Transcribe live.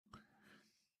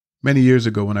Many years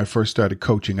ago when I first started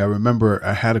coaching, I remember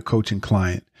I had a coaching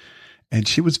client and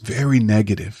she was very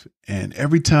negative. And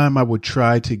every time I would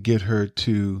try to get her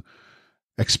to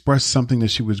express something that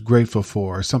she was grateful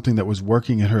for or something that was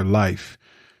working in her life,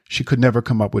 she could never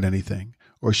come up with anything.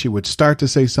 Or she would start to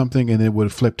say something and it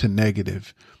would flip to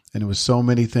negative. And it was so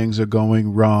many things are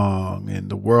going wrong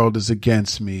and the world is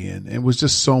against me. And it was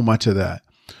just so much of that.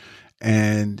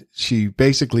 And she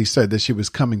basically said that she was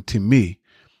coming to me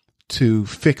to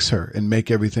fix her and make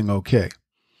everything okay.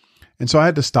 And so I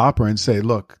had to stop her and say,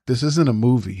 look, this isn't a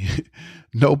movie.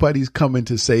 Nobody's coming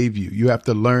to save you. You have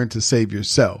to learn to save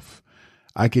yourself.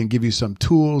 I can give you some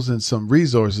tools and some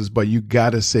resources, but you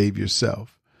got to save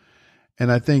yourself. And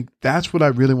I think that's what I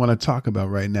really want to talk about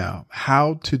right now,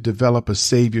 how to develop a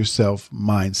save yourself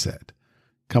mindset.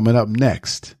 Coming up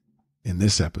next in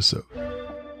this episode.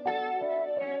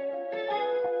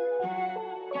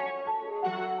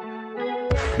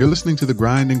 You're listening to the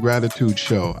Grind and Gratitude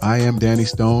Show. I am Danny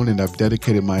Stone, and I've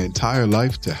dedicated my entire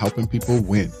life to helping people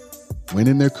win. Win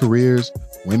in their careers,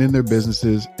 win in their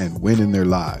businesses, and win in their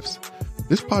lives.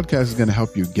 This podcast is going to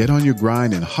help you get on your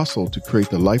grind and hustle to create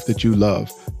the life that you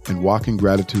love and walk in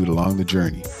gratitude along the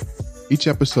journey. Each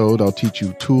episode, I'll teach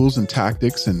you tools and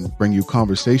tactics and bring you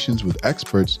conversations with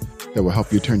experts that will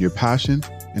help you turn your passion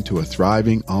into a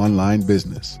thriving online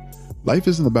business. Life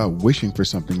isn't about wishing for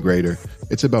something greater.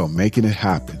 It's about making it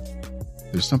happen.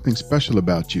 There's something special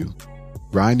about you.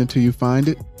 Grind until you find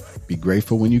it. Be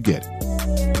grateful when you get it.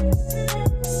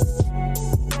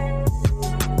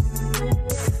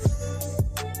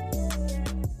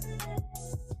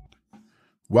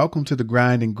 Welcome to the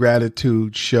Grind and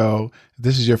Gratitude Show. If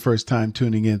this is your first time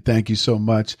tuning in, thank you so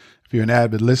much. If you're an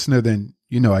avid listener, then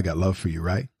you know I got love for you,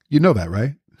 right? You know that,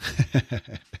 right?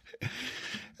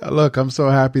 Look, I'm so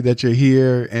happy that you're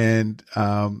here, and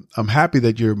I'm happy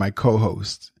that you're my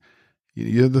co-host.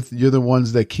 You're the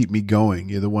ones that keep me going.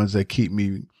 You're the ones that keep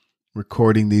me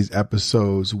recording these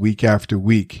episodes week after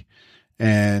week.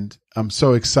 And I'm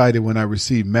so excited when I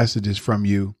receive messages from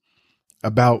you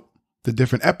about the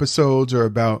different episodes or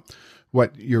about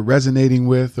what you're resonating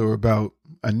with or about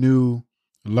a new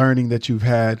learning that you've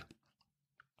had.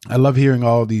 I love hearing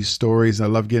all these stories. I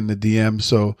love getting the DMs.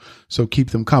 So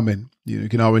keep them coming. You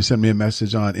can always send me a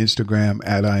message on Instagram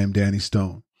at I am Danny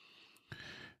Stone.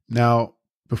 Now,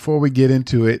 before we get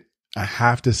into it, I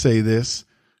have to say this.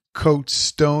 Coach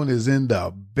Stone is in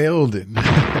the building.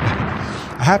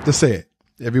 I have to say it.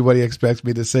 Everybody expects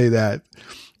me to say that.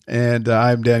 And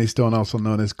I'm Danny Stone, also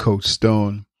known as Coach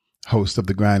Stone, host of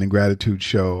the Grind and Gratitude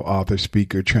Show, author,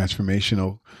 speaker,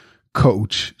 transformational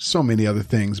coach, so many other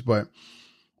things. But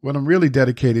what I'm really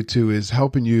dedicated to is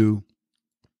helping you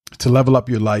to level up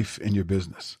your life and your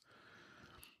business.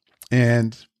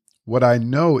 And what I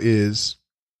know is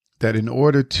that in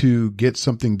order to get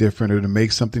something different or to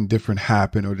make something different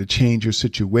happen or to change your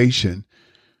situation,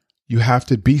 you have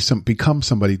to become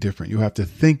somebody different. You have to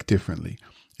think differently,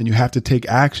 and you have to take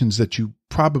actions that you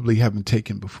probably haven't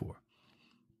taken before.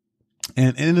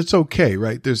 And it's okay,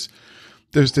 right? There's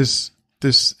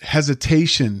this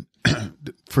hesitation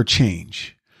for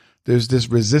change. There's this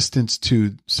resistance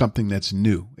to something that's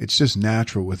new. It's just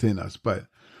natural within us. But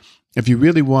if you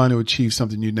really want to achieve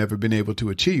something you've never been able to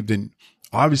achieve, then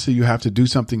obviously you have to do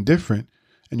something different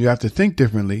and you have to think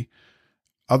differently.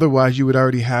 Otherwise, you would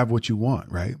already have what you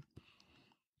want, right?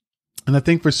 And I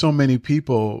think for so many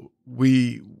people,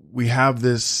 we have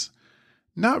this,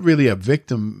 not really a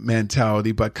victim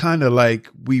mentality, but kind of like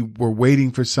we were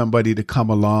waiting for somebody to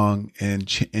come along and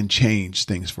change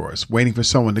things for us, waiting for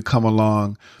someone to come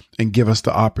along and give us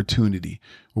the opportunity.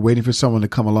 We're waiting for someone to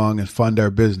come along and fund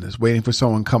our business, waiting for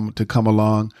someone to come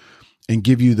along and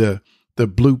give you the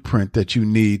blueprint that you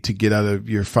need to get out of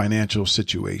your financial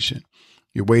situation.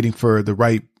 You're waiting for the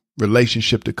right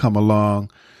relationship to come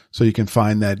along so you can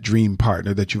find that dream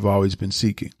partner that you've always been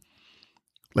seeking.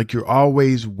 Like you're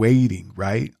always waiting,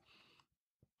 right?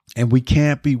 And we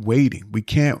can't be waiting. We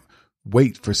can't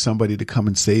wait for somebody to come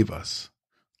and save us.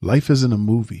 Life isn't a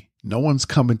movie. No one's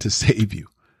coming to save you.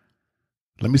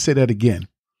 Let me say that again.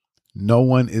 No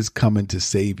one is coming to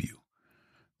save you,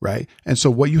 right? And so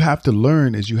what you have to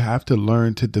learn is you have to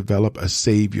learn to develop a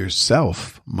save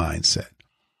yourself mindset.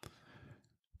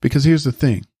 Because here's the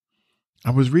thing. I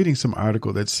was reading some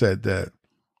article that said that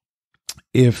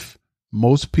if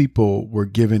most people were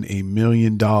given $1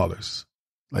 million,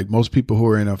 like most people who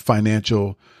are in a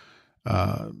financial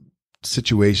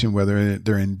situation, whether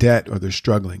they're in debt or they're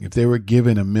struggling, if they were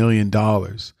given $1 million,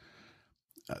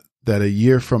 that a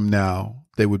year from now,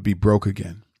 they would be broke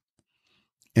again.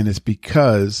 And it's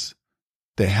because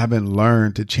they haven't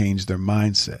learned to change their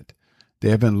mindset. They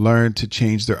haven't learned to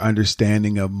change their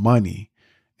understanding of money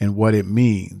and what it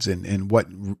means and what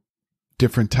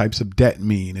different types of debt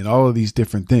mean and all of these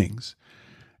different things.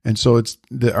 And so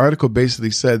the article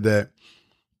basically said that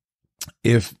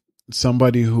if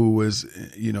somebody who was,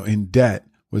 in debt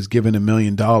was given $1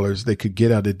 million, they could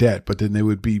get out of debt, but then they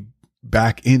would be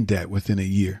back in debt within a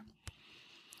year.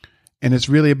 And it's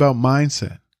really about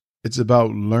mindset. It's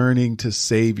about learning to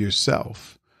save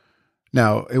yourself.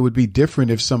 Now, it would be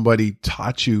different if somebody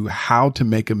taught you how to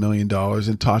make $1 million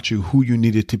and taught you who you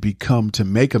needed to become to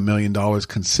make $1 million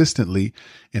consistently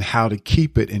and how to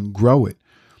keep it and grow it.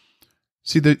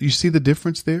 You see the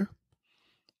difference there?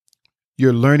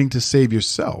 You're learning to save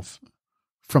yourself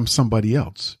from somebody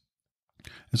else.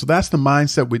 And so that's the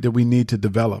mindset that we need to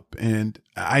develop. And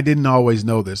I didn't always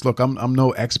know this. Look, I'm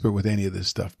no expert with any of this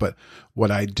stuff, but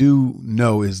what I do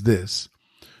know is this,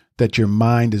 that your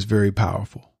mind is very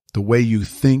powerful. The way you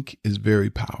think is very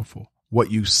powerful. What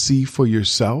you see for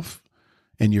yourself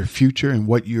and your future and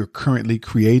what you're currently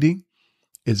creating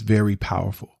is very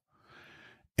powerful.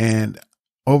 And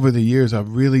over the years, I've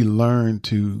really learned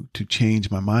to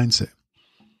change my mindset.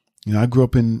 I grew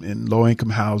up in low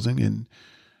income housing, and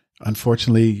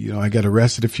unfortunately, I got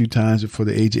arrested a few times before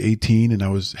the age of 18, and I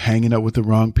was hanging out with the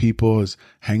wrong people. I was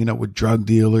hanging out with drug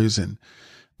dealers and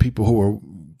people who were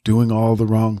doing all the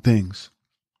wrong things.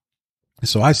 And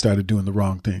so I started doing the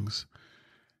wrong things.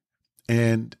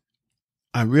 And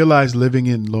I realized living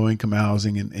in low income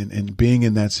housing and being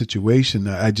in that situation,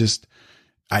 I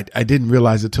didn't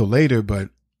realize it till later, but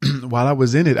while I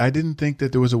was in it, I didn't think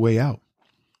that there was a way out.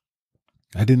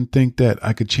 I didn't think that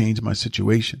I could change my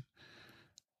situation.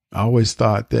 I always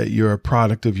thought that you're a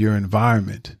product of your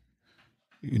environment.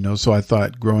 So I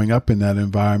thought growing up in that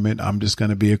environment, I'm just going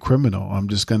to be a criminal. I'm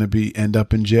just going to end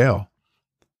up in jail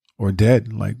or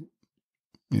dead, like,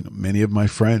 many of my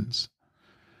friends.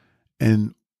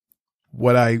 And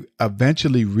what I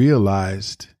eventually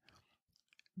realized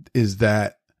is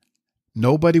that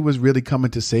nobody was really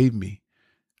coming to save me.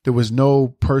 There was no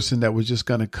person that was just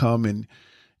going to come and,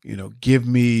 give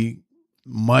me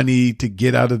money to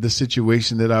get out of the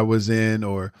situation that I was in,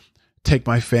 or take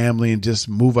my family and just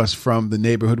move us from the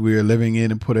neighborhood we were living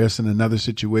in and put us in another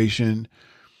situation.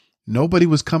 Nobody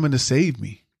was coming to save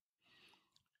me.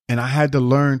 And I had to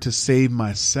learn to save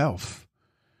myself.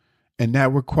 And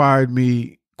that required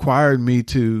me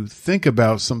to think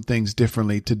about some things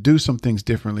differently, to do some things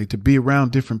differently, to be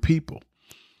around different people.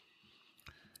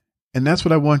 And that's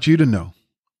what I want you to know.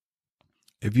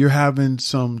 If you're having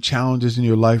some challenges in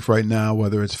your life right now,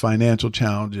 whether it's financial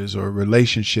challenges or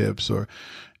relationships or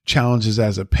challenges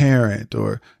as a parent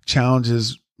or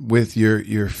challenges with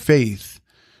your faith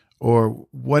or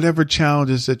whatever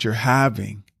challenges that you're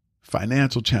having,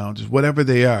 financial challenges, whatever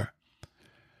they are,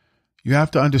 you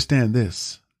have to understand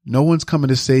this. No one's coming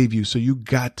to save you. So you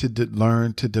got to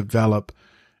learn to develop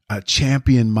a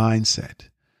champion mindset.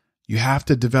 You have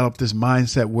to develop this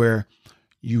mindset where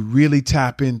you really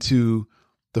tap into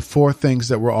the 4 things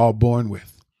that we're all born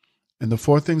with. And the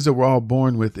 4 things that we're all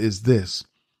born with is this.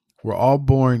 We're all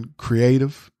born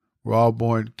creative. We're all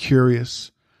born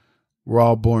curious. We're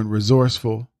all born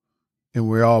resourceful. And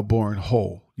we're all born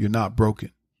whole. You're not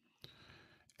broken.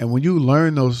 And when you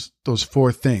learn those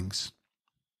 4 things,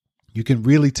 you can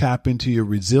really tap into your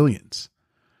resilience.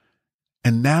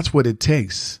 And that's what it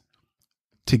takes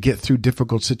to get through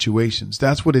difficult situations.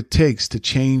 That's what it takes to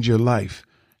change your life.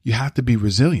 You have to be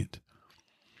resilient.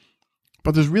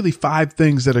 But there's really 5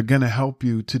 things that are going to help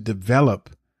you to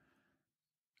develop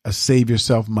a save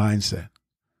yourself mindset.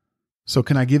 So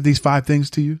can I give these 5 things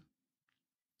to you?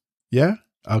 Yeah?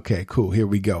 Okay, cool. Here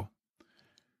we go.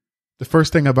 The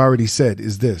first thing I've already said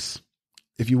is this.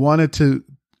 If you want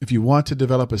to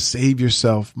develop a save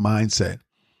yourself mindset,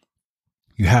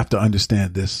 you have to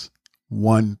understand this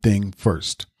one thing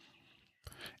first.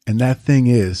 And that thing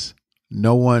is,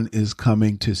 no one is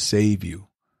coming to save you.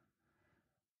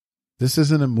 This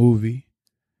isn't a movie.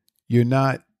 You're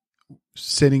not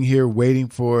sitting here waiting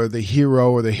for the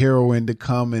hero or the heroine to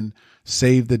come and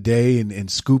save the day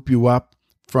and scoop you up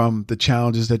from the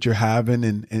challenges that you're having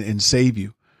and save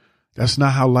you. That's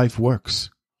not how life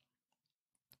works.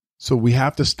 So we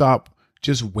have to stop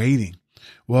just waiting.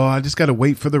 Well, I just got to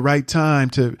wait for the right time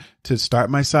to start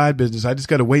my side business. I just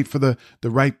got to wait for the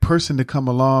right person to come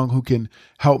along who can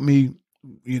help me,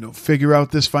 figure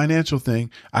out this financial thing.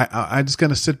 I just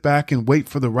going to sit back and wait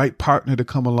for the right partner to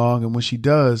come along. And when she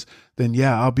does, then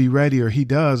yeah, I'll be ready. Or he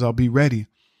does, I'll be ready.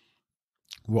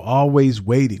 We're always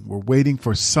waiting. We're waiting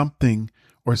for something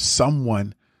or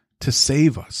someone to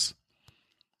save us.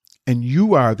 And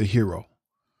you are the hero.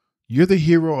 You're the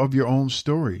hero of your own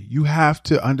story. You have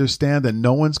to understand that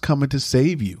no one's coming to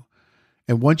save you.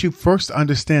 And once you first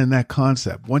understand that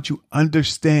concept, once you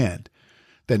understand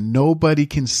that nobody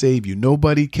can save you,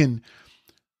 nobody can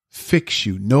fix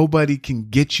you, nobody can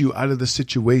get you out of the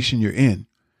situation you're in,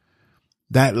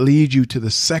 that leads you to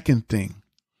the second thing.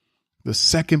 The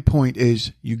second point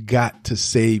is you got to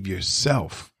save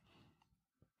yourself.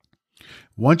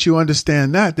 Once you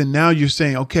understand that, then now you're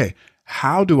saying, okay,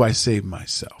 how do I save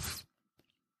myself?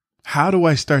 How do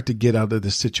I start to get out of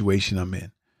the situation I'm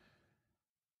in?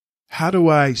 How do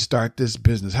I start this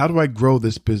business? How do I grow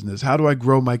this business? How do I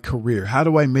grow my career? How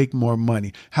do I make more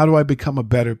money? How do I become a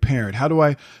better parent? How do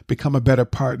I become a better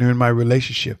partner in my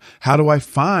relationship? How do I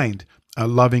find a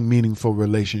loving, meaningful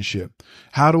relationship?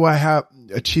 How do I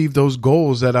achieve those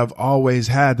goals that I've always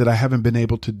had that I haven't been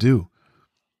able to do?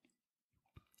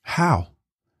 How?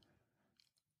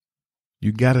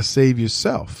 You got to save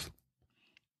yourself.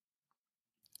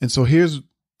 And so here's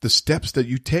the steps that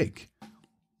you take.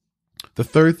 The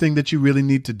third thing that you really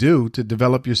need to do to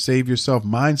develop your save yourself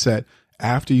mindset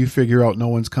after you figure out no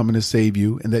one's coming to save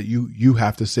you and that you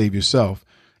have to save yourself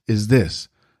is this.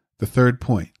 The third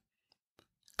point,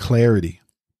 clarity.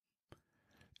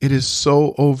 It is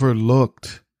so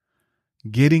overlooked.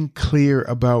 Getting clear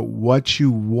about what you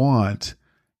want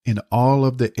in all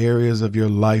of the areas of your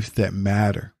life that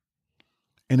matter.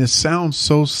 And it sounds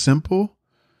so simple,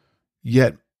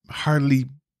 yet hardly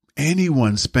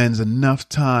anyone spends enough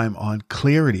time on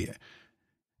clarity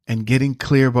and getting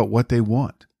clear about what they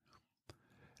want.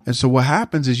 And so what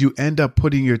happens is you end up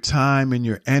putting your time and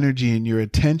your energy and your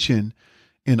attention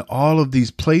in all of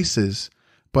these places,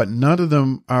 but none of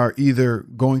them are either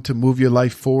going to move your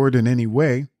life forward in any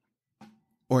way,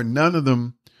 or none of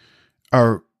them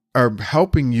are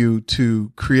helping you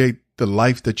to create the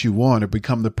life that you want or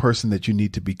become the person that you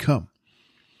need to become.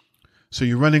 So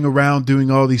you're running around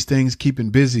doing all these things,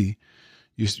 keeping busy.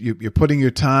 You're putting your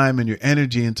time and your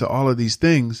energy into all of these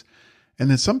things. And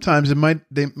then sometimes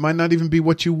they might not even be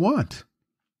what you want.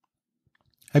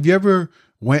 Have you ever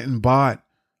went and bought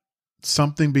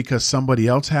something because somebody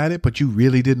else had it, but you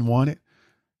really didn't want it?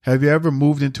 Have you ever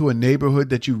moved into a neighborhood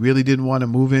that you really didn't want to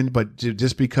move in, but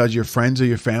just because your friends or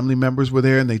your family members were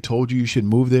there and they told you should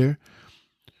move there?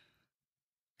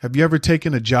 Have you ever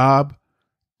taken a job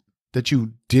that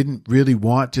you didn't really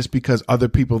want just because other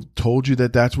people told you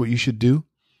that that's what you should do?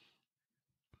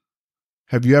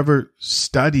 Have you ever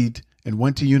studied and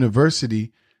went to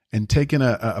university and taken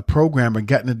a program and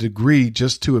gotten a degree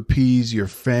just to appease your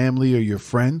family or your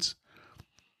friends?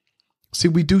 See,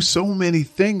 we do so many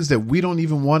things that we don't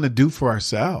even want to do for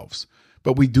ourselves,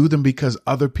 but we do them because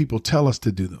other people tell us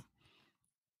to do them.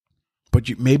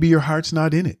 But maybe your heart's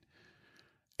not in it.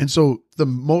 And so the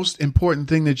most important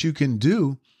thing that you can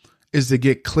do is to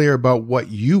get clear about what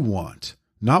you want,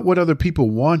 not what other people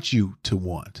want you to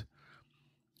want.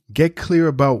 Get clear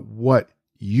about what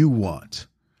you want.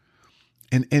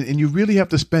 And you really have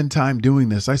to spend time doing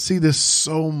this. I see this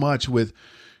so much with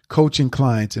coaching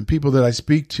clients and people that I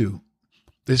speak to.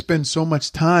 They spend so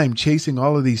much time chasing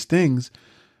all of these things.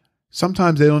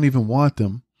 Sometimes they don't even want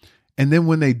them. And then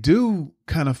when they do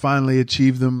kind of finally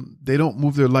achieve them, they don't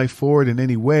move their life forward in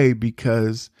any way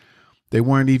because they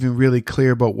weren't even really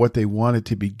clear about what they wanted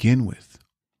to begin with.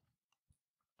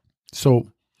 So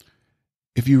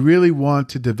if you really want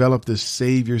to develop this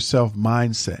save yourself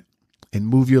mindset and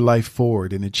move your life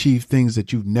forward and achieve things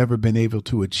that you've never been able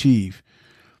to achieve,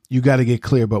 you got to get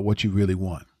clear about what you really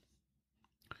want.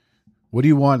 What do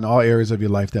you want in all areas of your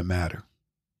life that matter?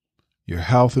 Your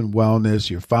health and wellness,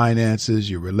 your finances,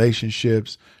 your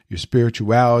relationships, your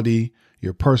spirituality,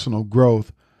 your personal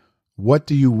growth. What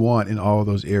do you want in all of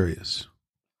those areas?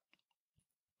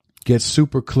 Get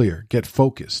super clear, get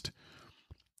focused.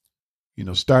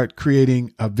 Start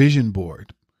creating a vision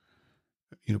board.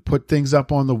 Put things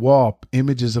up on the wall,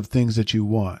 images of things that you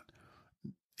want,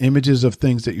 images of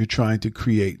things that you're trying to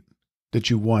create, that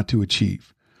you want to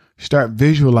achieve. Start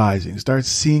visualizing, start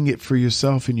seeing it for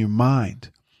yourself in your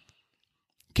mind.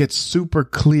 Get super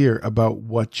clear about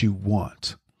what you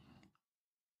want.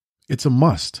 It's a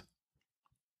must.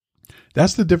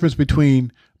 That's the difference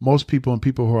between most people and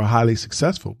people who are highly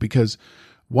successful, because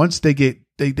once they get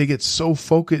so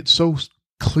focused, so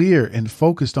clear and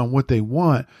focused on what they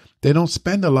want, they don't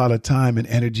spend a lot of time and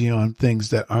energy on things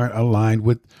that aren't aligned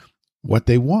with what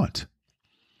they want.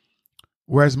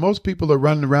 Whereas most people are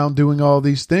running around doing all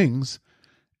these things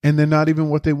and they're not even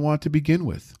what they want to begin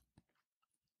with.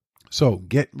 So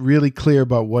get really clear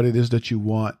about what it is that you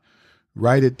want.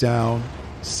 Write it down.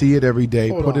 See it every day.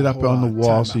 Put it up on the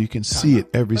wall so you can see it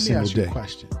every single day.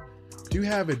 Do you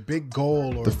have a big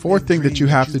goal or the fourth thing that you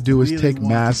have to do is take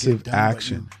massive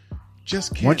action.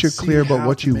 Once you're clear about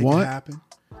what you want,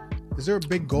 is there a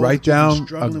big goal? Write down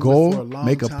a goal,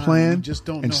 make a plan,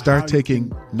 and start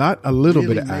taking not a little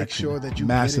bit of action,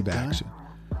 massive action.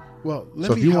 Well,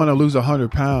 so if you want to lose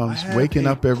 100 pounds, waking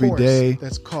up every day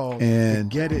and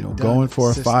going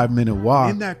for a 5-minute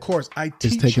walk in that course, I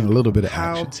teach is taking a little bit of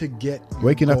how action. to get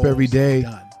waking up every day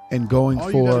and going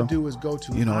all for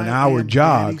an hour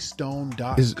jog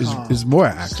is more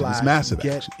action. It's massive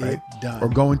action, right? Or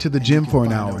going to the gym for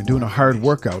an hour and doing a hard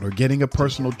workout or getting a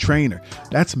personal trainer.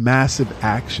 That's massive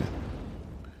action.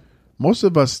 Most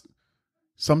of us,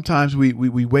 sometimes we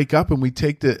wake up and we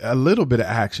take a little bit of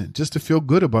action just to feel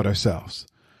good about ourselves.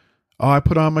 Oh, I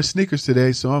put on my sneakers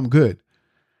today, so I'm good.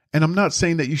 And I'm not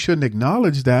saying that you shouldn't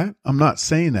acknowledge that. I'm not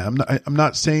saying that. I'm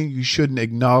not saying you shouldn't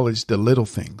acknowledge the little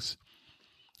things.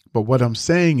 But what I'm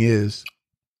saying is,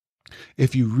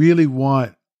 if you really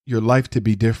want your life to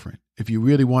be different, if you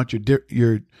really want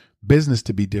your business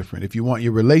to be different, if you want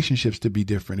your relationships to be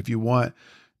different, if you want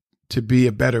to be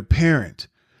a better parent,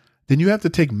 then you have to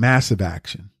take massive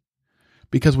action.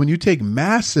 Because when you take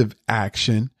massive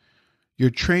action, you're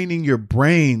training your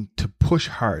brain to push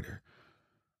harder.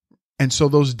 And so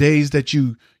those days that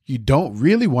you don't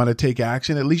really want to take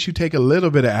action, at least you take a little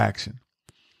bit of action.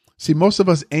 See, most of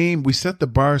us we set the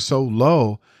bar so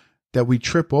low that we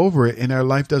trip over it and our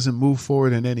life doesn't move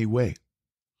forward in any way.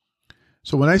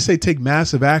 So when I say take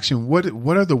massive action, what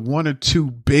are the 1 or 2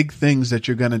 big things that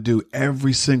you're going to do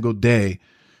every single day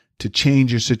to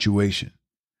change your situation,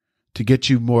 to get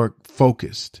you more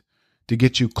focused, to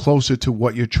get you closer to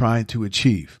what you're trying to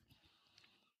achieve?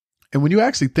 And when you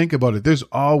actually think about it, there's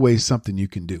always something you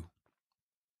can do.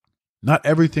 Not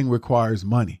everything requires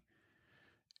money.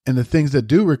 And the things that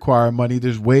do require money,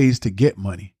 there's ways to get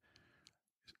money.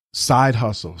 Side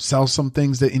hustle, sell some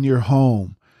things that in your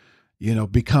home,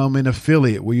 become an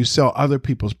affiliate where you sell other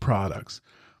people's products.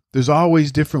 There's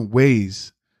always different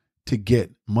ways to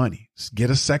get money.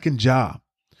 Get a second job.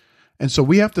 And so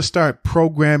we have to start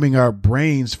programming our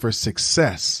brains for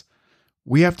success.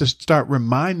 We have to start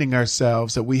reminding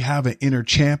ourselves that we have an inner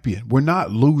champion. We're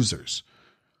not losers.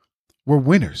 We're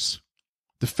winners.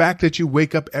 The fact that you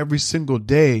wake up every single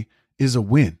day is a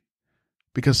win,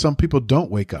 because some people don't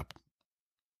wake up.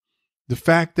 The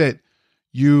fact that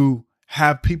you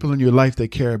have people in your life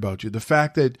that care about you, the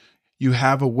fact that you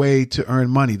have a way to earn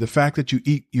money, the fact that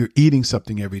you're eating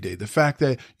something every day, the fact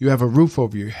that you have a roof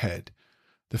over your head,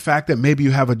 the fact that maybe you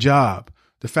have a job,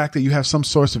 the fact that you have some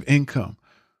source of income,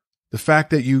 the fact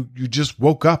that you just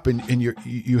woke up and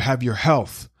you have your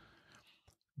health.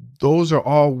 Those are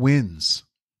all wins.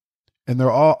 And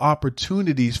they're all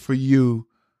opportunities for you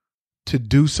to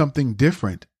do something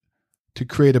different, to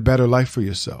create a better life for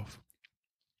yourself.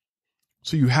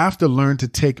 So you have to learn to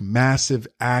take massive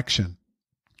action.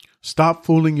 Stop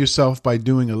fooling yourself by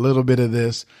doing a little bit of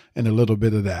this and a little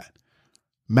bit of that.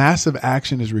 Massive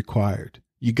action is required.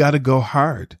 You got to go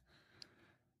hard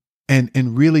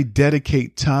and really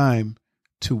dedicate time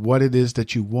to what it is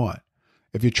that you want.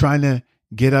 If you're trying to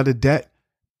get out of debt,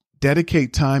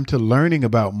 dedicate time to learning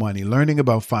about money, learning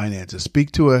about finances.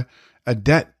 Speak to a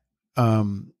debt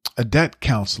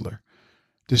counselor.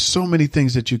 There's so many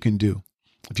things that you can do.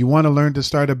 If you want to learn to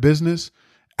start a business,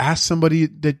 ask somebody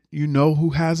that you know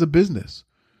who has a business,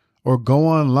 or go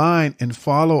online and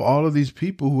follow all of these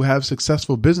people who have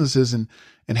successful businesses and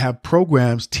have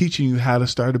programs teaching you how to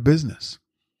start a business.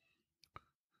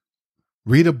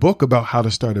 Read a book about how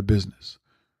to start a business.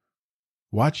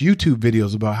 Watch YouTube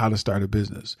videos about how to start a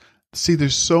business. See,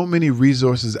 there's so many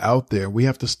resources out there. We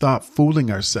have to stop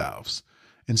fooling ourselves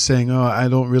and saying, oh, I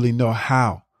don't really know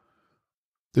how.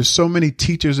 There's so many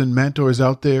teachers and mentors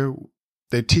out there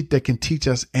that can teach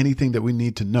us anything that we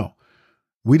need to know.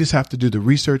 We just have to do the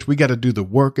research. We got to do the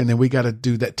work, and then we got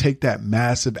to take that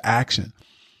massive action.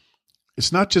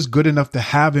 It's not just good enough to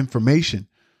have information.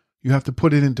 You have to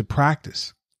put it into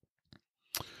practice.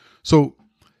 So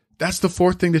that's the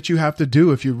fourth thing that you have to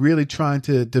do if you're really trying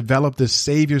to develop this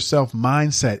save yourself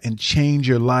mindset and change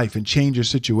your life and change your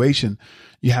situation.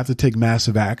 You have to take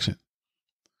massive action.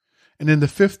 And then the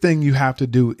fifth thing you have to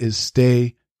do is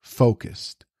stay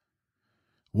focused.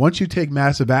 Once you take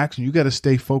massive action, you got to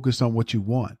stay focused on what you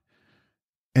want.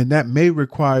 And that may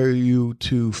require you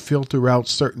to filter out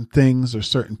certain things or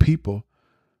certain people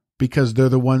because they're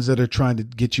the ones that are trying to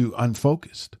get you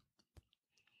unfocused.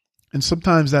 And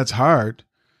sometimes that's hard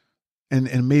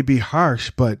and may be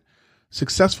harsh, but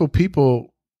successful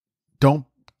people don't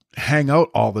hang out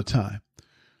all the time.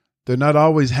 They're not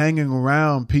always hanging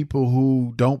around people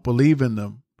who don't believe in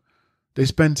them. They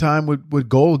spend time with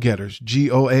goal getters,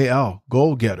 GOAL,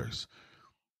 goal getters,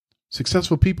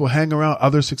 Successful people hang around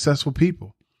other successful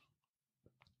people.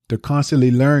 They're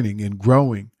constantly learning and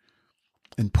growing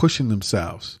and pushing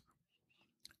themselves.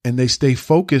 And they stay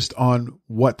focused on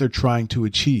what they're trying to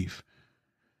achieve.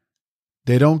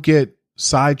 They don't get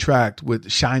sidetracked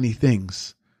with shiny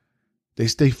things. They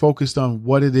stay focused on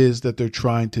what it is that they're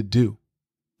trying to do.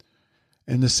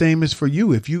 And the same is for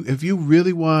you. If you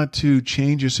really want to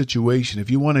change your situation, if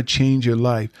you want to change your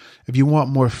life, if you want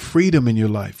more freedom in your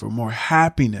life, or more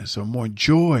happiness, or more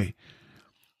joy,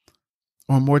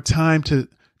 or more time to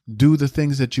do the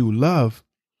things that you love,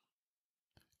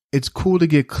 it's cool to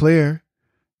get clear.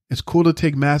 It's cool to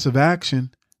take massive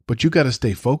action, but you got to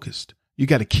stay focused. You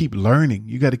got to keep learning.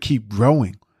 You got to keep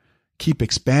growing, keep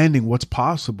expanding what's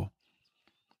possible,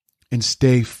 and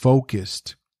stay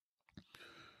focused.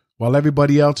 While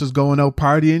everybody else is going out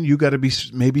partying,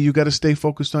 maybe you got to stay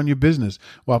focused on your business.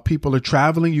 While people are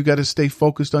traveling, you got to stay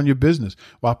focused on your business.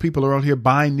 While people are out here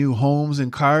buying new homes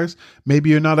and cars, maybe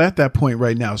you're not at that point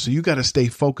right now. So you got to stay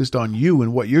focused on you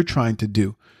and what you're trying to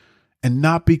do, and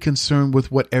not be concerned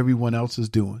with what everyone else is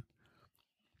doing.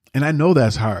 And I know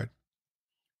that's hard.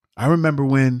 I remember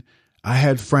when I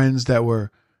had friends that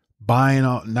were buying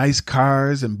nice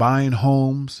cars and buying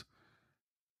homes,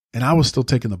 and I was still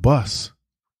taking the bus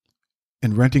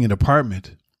and renting an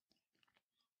apartment.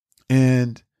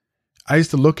 And I used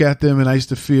to look at them and I used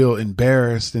to feel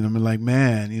embarrassed. And I'm like,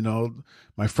 man,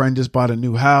 my friend just bought a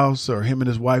new house, or him and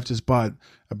his wife just bought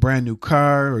a brand new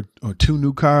car, or two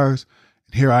new cars.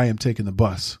 And here I am taking the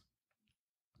bus.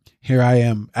 Here I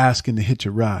am asking to hitch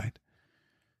a ride.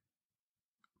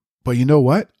 But you know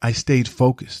what? I stayed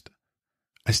focused.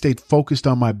 I stayed focused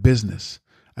on my business.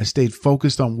 I stayed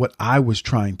focused on what I was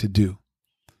trying to do.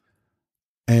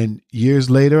 And years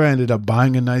later, I ended up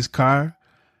buying a nice car,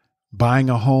 buying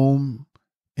a home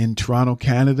in Toronto,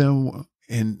 Canada,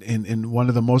 in one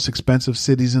of the most expensive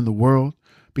cities in the world,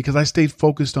 because I stayed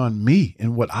focused on me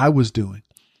and what I was doing.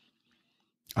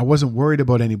 I wasn't worried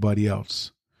about anybody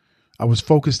else. I was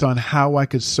focused on how I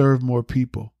could serve more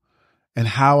people and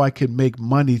how I could make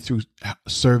money through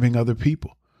serving other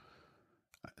people.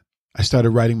 I started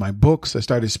writing my books. I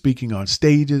started speaking on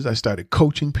stages. I started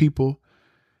coaching people.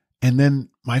 And then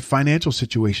my financial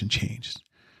situation changed.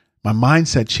 My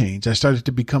mindset changed. I started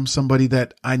to become somebody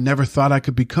that I never thought I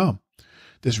could become.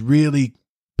 This really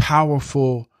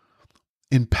powerful,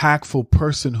 impactful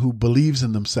person who believes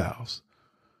in themselves.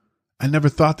 I never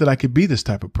thought that I could be this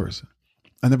type of person.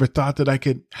 I never thought that I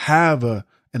could have an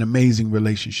amazing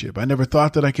relationship. I never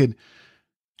thought that I could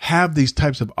have these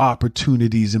types of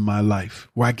opportunities in my life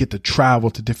where I get to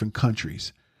travel to different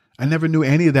countries. I never knew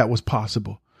any of that was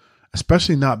possible.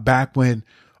 Especially not back when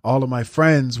all of my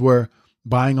friends were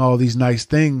buying all these nice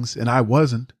things and I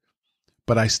wasn't.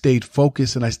 But I stayed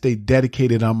focused and I stayed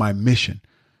dedicated on my mission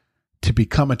to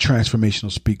become a transformational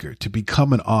speaker, to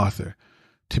become an author,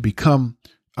 to become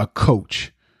a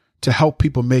coach, to help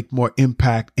people make more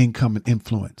impact, income, and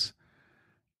influence.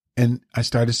 And I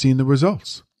started seeing the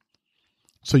results.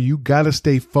 So you got to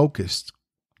stay focused.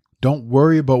 Don't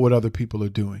worry about what other people are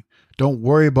doing. Don't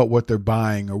worry about what they're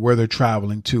buying or where they're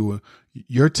traveling to.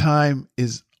 Your time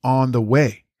is on the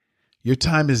way. Your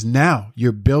time is now.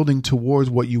 You're building towards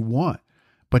what you want,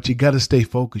 but you got to stay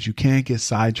focused. You can't get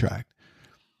sidetracked.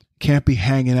 You can't be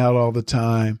hanging out all the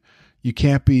time. You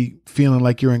can't be feeling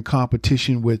like you're in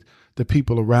competition with the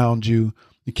people around you.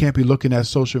 You can't be looking at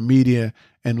social media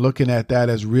and looking at that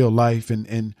as real life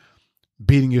and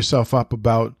beating yourself up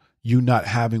about you not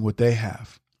having what they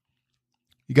have.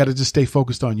 You got to just stay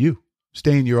focused on you.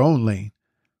 Stay in your own lane.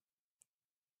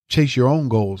 Chase your own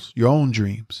goals, your own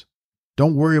dreams.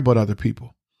 Don't worry about other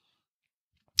people.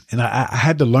 And I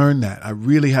had to learn that. I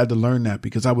really had to learn that,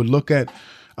 because I would look at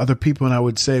other people and I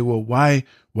would say, well, why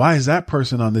is that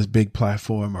person on this big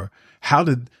platform? Or how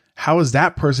is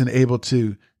that person able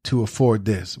to afford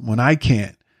this when I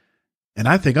can't? And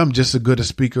I think I'm just as good a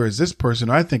speaker as this person,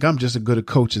 or I think I'm just as good a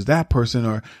coach as that person,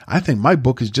 or I think my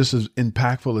book is just as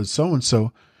impactful as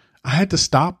so-and-so. I had to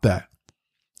stop that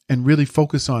and really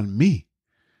focus on me.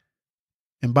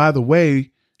 And by the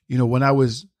way, when I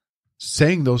was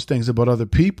saying those things about other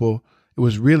people, it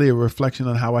was really a reflection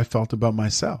on how I felt about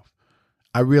myself.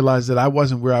 I realized that I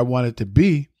wasn't where I wanted to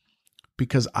be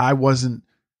because I wasn't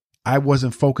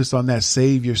focused on that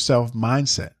save yourself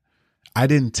mindset. I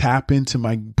didn't tap into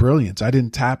my brilliance. I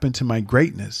didn't tap into my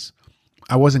greatness.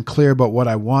 I wasn't clear about what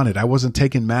I wanted. I wasn't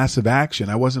taking massive action.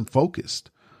 I wasn't focused.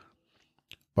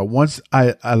 But once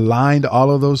I aligned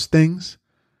all of those things,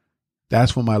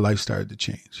 that's when my life started to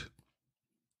change.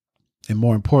 And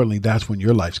more importantly, that's when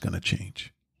your life's going to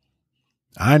change.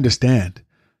 I understand.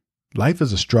 Life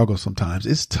is a struggle sometimes.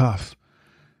 It's tough.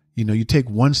 You take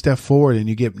one step forward and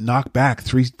you get knocked back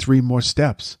three more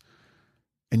steps.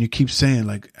 And you keep saying,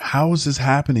 like, how is this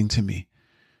happening to me?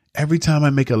 Every time I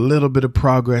make a little bit of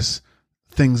progress,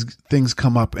 things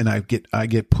come up and I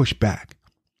get pushed back.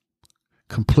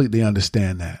 Completely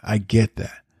understand that. I get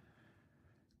that.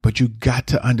 But you got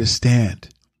to understand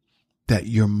that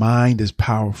your mind is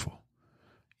powerful.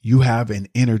 You have an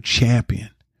inner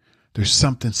champion. There's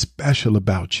something special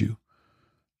about you.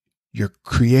 You're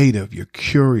creative, you're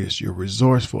curious, you're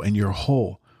resourceful, and you're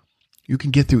whole. You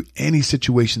can get through any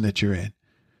situation that you're in.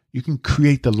 You can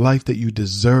create the life that you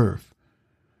deserve.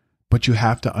 But you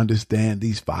have to understand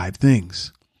these 5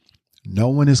 things. No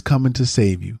one is coming to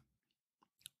save you.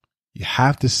 You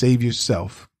have to save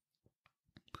yourself.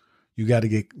 You got to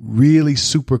get really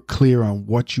super clear on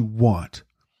what you want.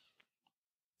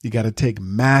 You got to take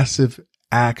massive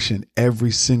action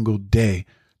every single day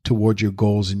toward your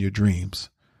goals and your dreams.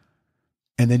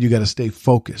 And then you got to stay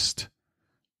focused.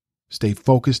 Stay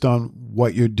focused on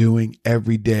what you're doing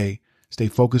every day. Stay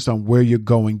focused on where you're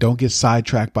going. Don't get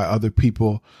sidetracked by other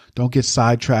people. Don't get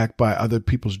sidetracked by other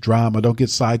people's drama. Don't get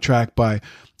sidetracked by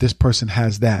this person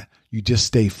has that. You just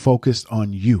stay focused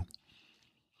on you.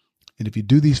 And if you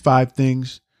do these 5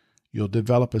 things, you'll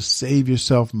develop a save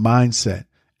yourself mindset,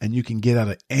 and you can get out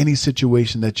of any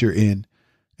situation that you're in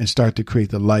and start to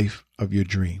create the life of your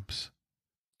dreams.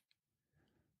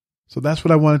 So that's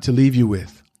what I wanted to leave you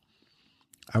with.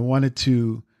 I wanted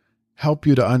to help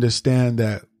you to understand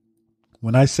that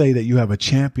when I say that you have a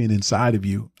champion inside of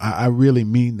you, I really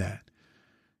mean that.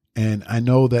 And I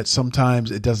know that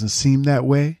sometimes it doesn't seem that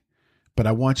way, but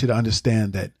I want you to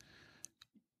understand that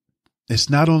it's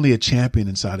not only a champion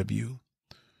inside of you.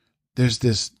 There's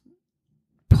this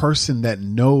person that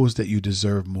knows that you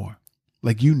deserve more.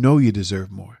 Like, you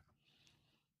deserve more.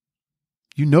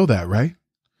 You know that, right?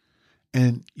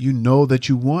 And you know that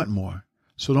you want more.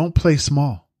 So don't play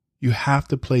small. You have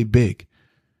to play big.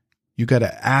 You got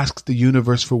to ask the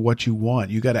universe for what you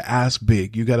want. You got to ask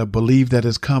big. You got to believe that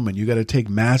it's coming. You got to take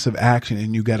massive action,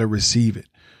 and you got to receive it.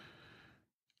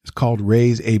 It's called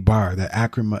Raise a Bar, that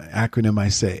acronym I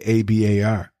say,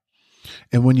 ABAR.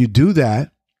 And when you do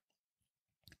that,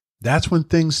 that's when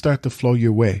things start to flow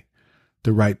your way.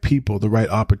 The right people, the right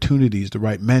opportunities, the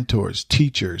right mentors,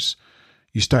 teachers.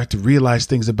 You start to realize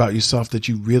things about yourself that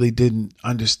you really didn't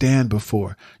understand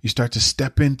before. You start to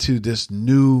step into this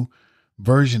new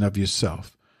version of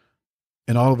yourself.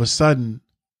 And all of a sudden,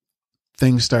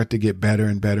 things start to get better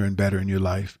and better and better in your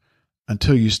life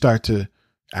until you start to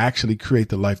actually create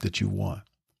the life that you want.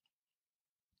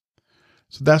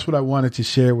 So that's what I wanted to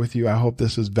share with you. I hope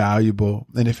this was valuable.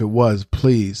 And if it was,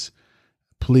 please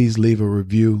leave a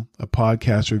review, a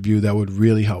podcast review. That would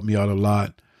really help me out a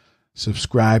lot.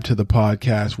 Subscribe to the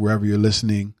podcast wherever you're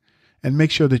listening, and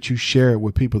make sure that you share it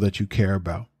with people that you care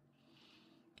about.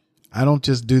 I don't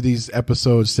just do these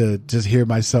episodes to just hear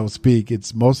myself speak.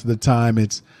 It's most of the time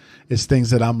it's things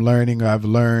that I'm learning or I've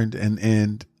learned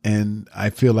and I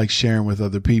feel like sharing with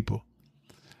other people.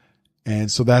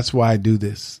 And so that's why I do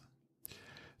this.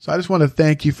 So I just want to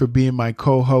thank you for being my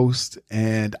co-host,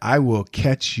 and I will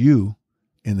catch you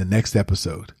in the next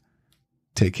episode.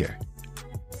 Take care.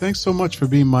 Thanks so much for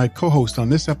being my co-host on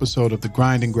this episode of the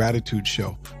Grind and Gratitude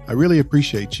Show. I really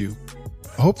appreciate you.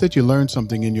 I hope that you learned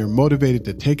something and you're motivated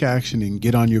to take action and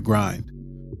get on your grind.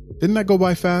 Didn't that go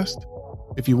by fast?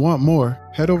 If you want more,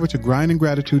 head over to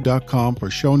grindandgratitude.com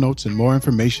for show notes and more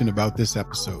information about this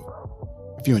episode.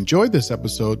 If you enjoyed this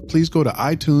episode, please go to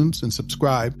iTunes and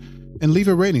subscribe and leave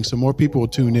a rating so more people will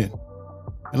tune in.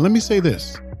 And let me say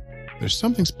this, there's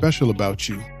something special about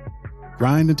you.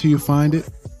 Grind until you find it.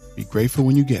 Be grateful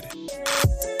when you get it.